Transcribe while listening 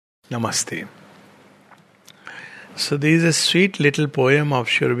Namaste. So there is a sweet little poem of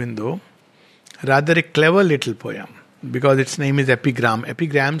Sri Aurobindo, rather a clever little poem, because its name is epigram.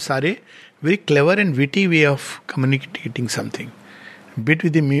 Epigrams are a very clever and witty way of communicating something, bit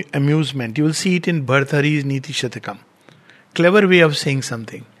with amusement. You will see it in Bhartari's Niti Shatakam. Clever way of saying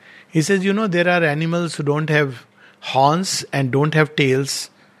something. He says, there are animals who don't have horns and don't have tails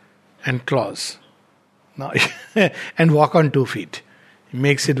and claws. Now, and walk on 2 feet. He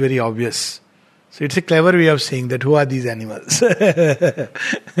makes it very obvious. So it's a clever way of saying that who are these animals?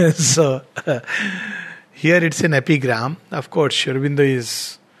 So here it's an epigram. Of course, Sri Aurobindo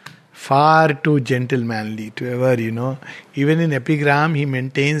is far too gentlemanly to ever, even in epigram he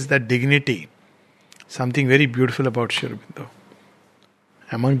maintains that dignity. Something very beautiful about Sri Aurobindo.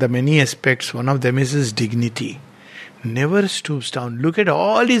 Among the many aspects, one of them is his dignity. Never stoops down. Look at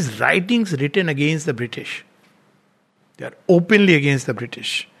all his writings written against the British. They are openly against the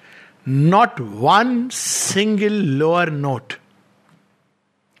British. Not one single lower note.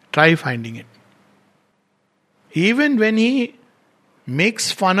 Try finding it. Even when he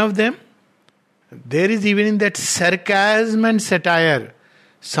makes fun of them, there is even in that sarcasm and satire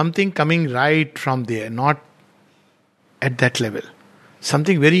something coming right from there, not at that level.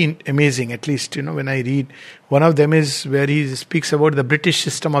 Something very amazing, at least, when I read. One of them is where he speaks about the British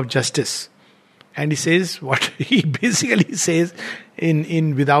system of justice. And he says, what he basically says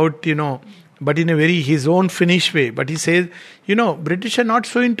in without, but in a very his own Finnish way. But he says, British are not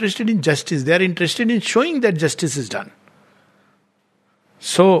so interested in justice. They are interested in showing that justice is done.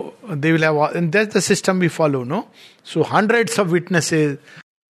 So they will have, and that's the system we follow, no? So hundreds of witnesses.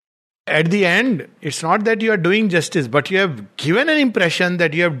 At the end, it's not that you are doing justice, but you have given an impression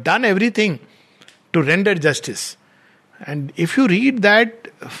that you have done everything to render justice. And if you read that,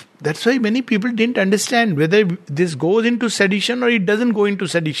 that's why many people didn't understand whether this goes into sedition or it doesn't go into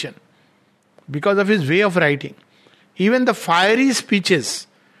sedition. Because of his way of writing. Even the fiery speeches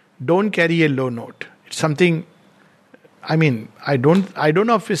don't carry a low note. It's something, I don't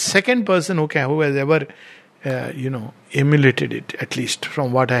know of a second person who has ever emulated it, at least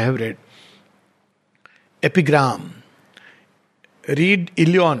from what I have read. Epigram. Read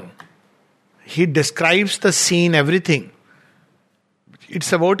Ilion. He describes the scene, everything.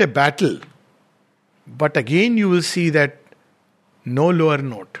 It's about a battle. But again you will see that no lower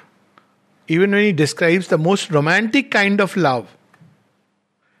note. Even when he describes the most romantic kind of love,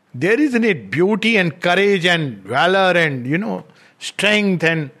 there is in it beauty and courage and valor and, strength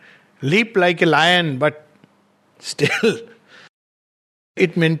and leap like a lion, but still,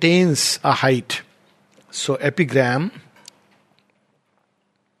 it maintains a height. So, epigram.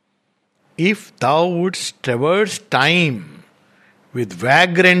 If thou wouldst traverse time with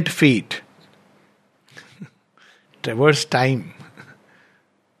vagrant feet, traverse time,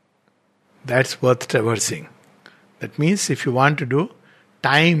 that's worth traversing. That means if you want to do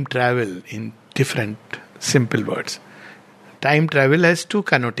time travel in different simple words, time travel has 2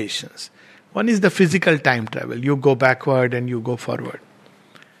 connotations. One is the physical time travel. You go backward and you go forward.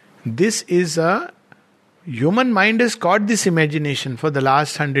 This is human mind has caught this imagination for the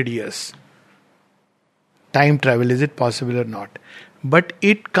last 100 years. Time travel, is it possible or not? But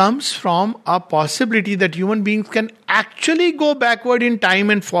it comes from a possibility that human beings can actually go backward in time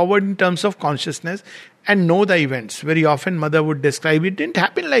and forward in terms of consciousness and know the events. Very often mother would describe it didn't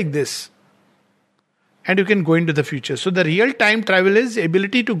happen like this. And you can go into the future. So the real time travel is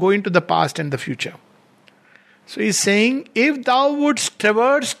ability to go into the past and the future. So he's saying, if thou wouldst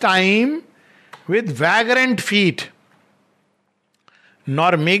traverse time with vagrant feet,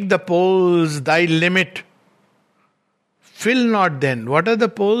 nor make the poles thy limit, fill not then. What are the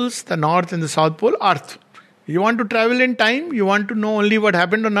poles? The North and the South Pole? Earth. You want to travel in time? You want to know only what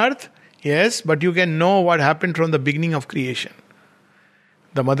happened on Earth? Yes, but you can know what happened from the beginning of creation.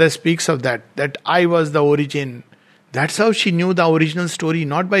 The mother speaks of that I was the origin. That's how she knew the original story,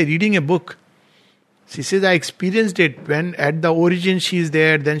 not by reading a book. She says, I experienced it when at the origin she is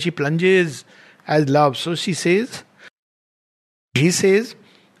there, then she plunges as love. So he says,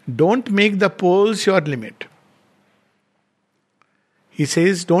 don't make the poles your limit. He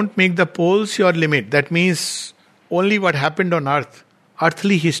says, don't make the poles your limit. That means only what happened on earth,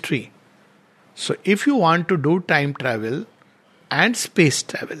 earthly history. So if you want to do time travel and space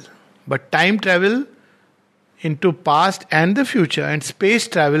travel, but time travel into past and the future, and space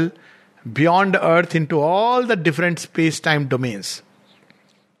travel beyond earth into all the different space-time domains,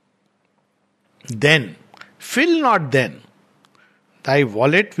 then fill not then thy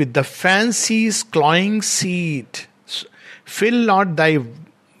wallet with the fancy's clawing seed. Fill not thy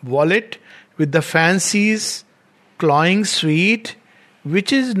wallet with the fancy's clawing sweet,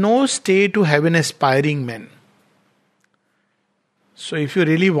 which is no stay to heaven aspiring men. So if you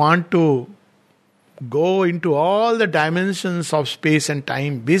really want to go into all the dimensions of space and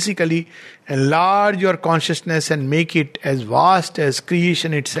time, basically enlarge your consciousness and make it as vast as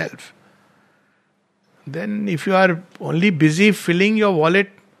creation itself, then if you are only busy filling your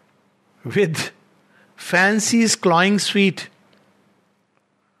wallet with fancy's clawing sweet,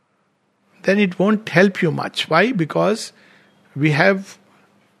 then it won't help you much. Why? Because we have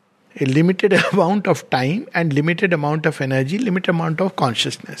a limited amount of time and limited amount of energy, limited amount of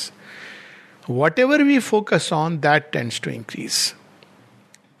consciousness. Whatever we focus on, that tends to increase.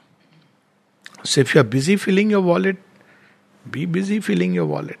 So if you are busy filling your wallet, be busy filling your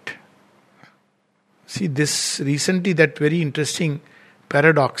wallet. See this recently, that very interesting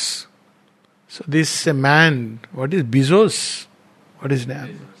paradox. So this man, what is Bezos? What is his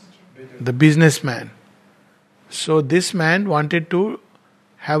name? The businessman. So this man wanted to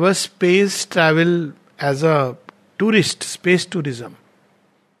have a space travel as a tourist, space tourism,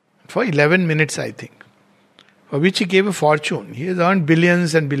 for 11 minutes, I think, for which he gave a fortune. He has earned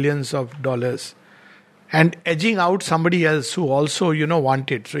billions and billions of dollars, and edging out somebody else who also,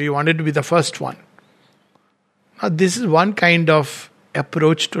 wanted. So he wanted to be the first one. Now this is one kind of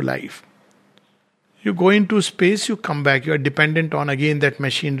approach to life. You go into space, you come back, you are dependent on again that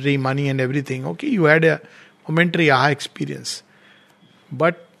machinery, money and everything. Okay, you had a momentary aha experience.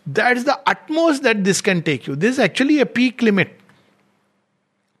 But that is the utmost that this can take you. This is actually a peak limit.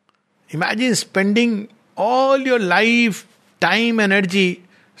 Imagine spending all your life, time, energy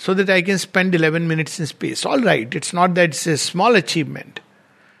so that I can spend 11 minutes in space. All right, it's not that it's a small achievement.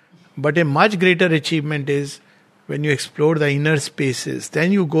 But a much greater achievement is when you explore the inner spaces.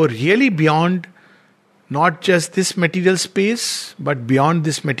 Then you go really beyond not just this material space, but beyond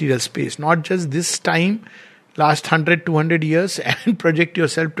this material space. Not just this time, last 100, 200 years, and project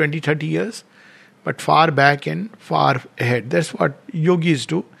yourself 20, 30 years, but far back and far ahead. That's what yogis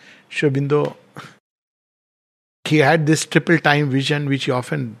do. Sri Aurobindo, he had this triple time vision, which he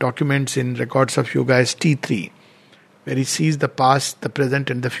often documents in records of yoga as T3, where he sees the past, the present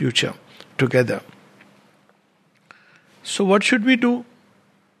and the future together. So what should we do?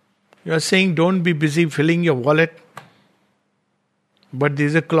 You are saying don't be busy filling your wallet, but there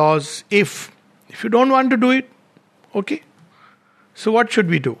is a clause, if you don't want to do it, okay. So what should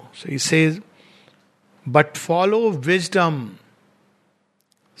we do? So he says, but follow wisdom,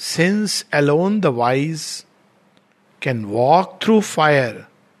 since alone the wise can walk through fire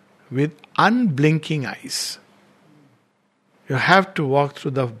with unblinking eyes. You have to walk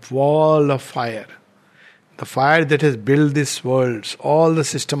through the wall of fire. The fire that has built these worlds, all the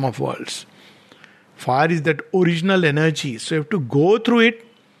system of worlds. Fire is that original energy. So you have to go through it.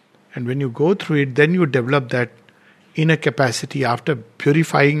 And when you go through it, then you develop that inner capacity after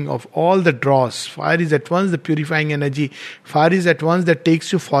purifying of all the dross. Fire is at once the purifying energy. Fire is at once that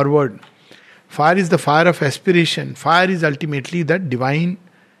takes you forward. Fire is the fire of aspiration. Fire is ultimately that divine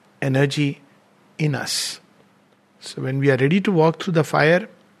energy in us. So when we are ready to walk through the fire,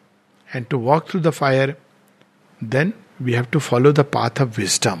 and to walk through the fire, then we have to follow the path of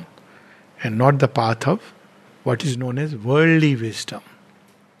wisdom and not the path of what is known as worldly wisdom.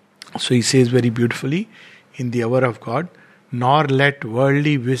 So he says very beautifully in the hour of God, nor let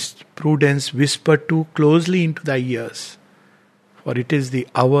worldly prudence whisper too closely into thy ears, for it is the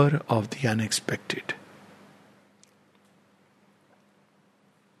hour of the unexpected.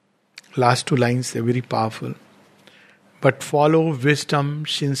 Last two lines are very powerful. But follow wisdom,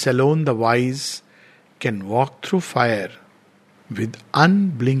 since alone the wise can walk through fire with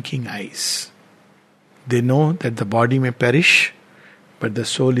unblinking eyes. They know that the body may perish, but the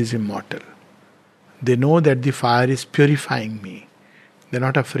soul is immortal. They know that the fire is purifying me. They're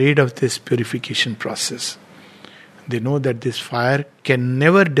not afraid of this purification process. They know that this fire can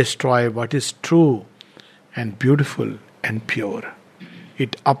never destroy what is true and beautiful and pure.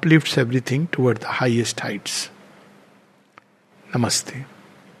 It uplifts everything toward the highest heights. Namaste.